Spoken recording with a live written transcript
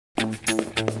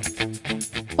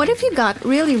What if you got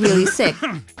really sick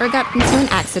or got into an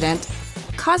accident,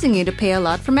 causing you to pay a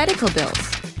lot for medical bills?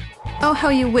 Oh, how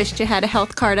you wished you had a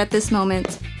health card at this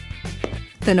moment.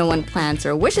 Though no one plans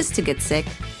or wishes to get sick,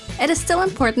 it is still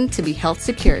important to be health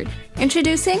secured.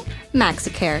 Introducing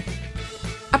Maxicare.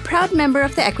 A proud member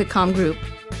of the Equicom Group,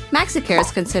 Maxicare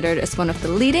is considered as one of the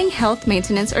leading health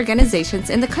maintenance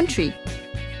organizations in the country.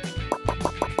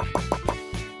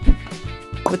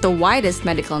 With the widest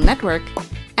medical network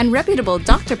and reputable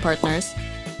doctor partners,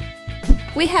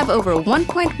 we have over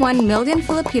 1.1 million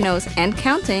Filipinos and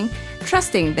counting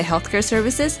trusting the healthcare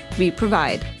services we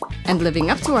provide. And living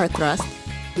up to our thrust,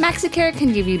 Maxicare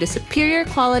can give you the superior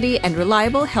quality and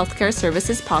reliable healthcare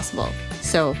services possible.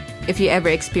 So, if you ever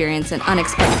experience an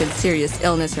unexpected serious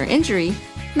illness or injury,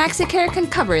 Maxicare can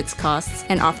cover its costs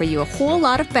and offer you a whole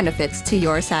lot of benefits to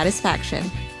your satisfaction.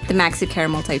 The Maxicare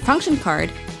Multifunction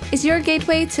Card is your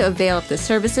gateway to avail of the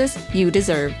services you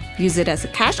deserve. Use it as a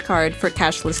cash card for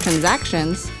cashless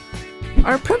transactions,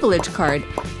 or a privilege card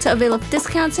to avail of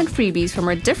discounts and freebies from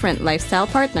our different lifestyle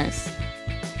partners.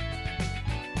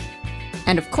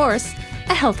 And of course,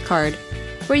 a health card,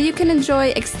 where you can enjoy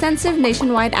extensive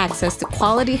nationwide access to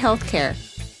quality health care.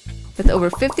 With over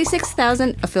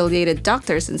 56,000 affiliated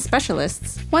doctors and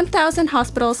specialists, 1,000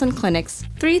 hospitals and clinics,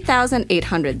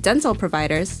 3,800 dental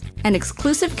providers, and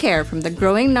exclusive care from the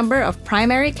growing number of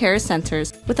primary care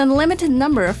centers with unlimited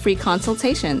number of free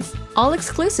consultations, all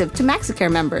exclusive to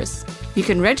Maxicare members. You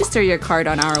can register your card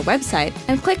on our website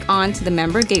and click on to the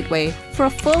Member Gateway for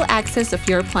a full access of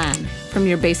your plan, from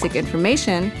your basic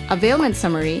information, availment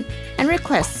summary, and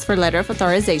requests for letter of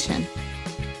authorization.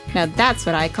 Now that's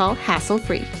what I call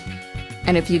hassle-free.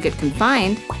 And if you get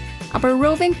confined, our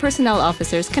roving personnel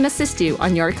officers can assist you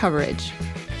on your coverage.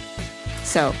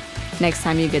 So, next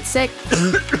time you get sick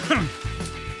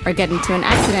or get into an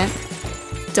accident,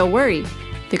 don't worry,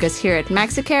 because here at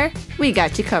Maxicare, we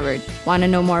got you covered. Want to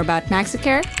know more about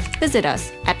Maxicare? Visit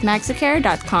us at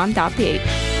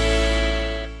maxicare.com.ph.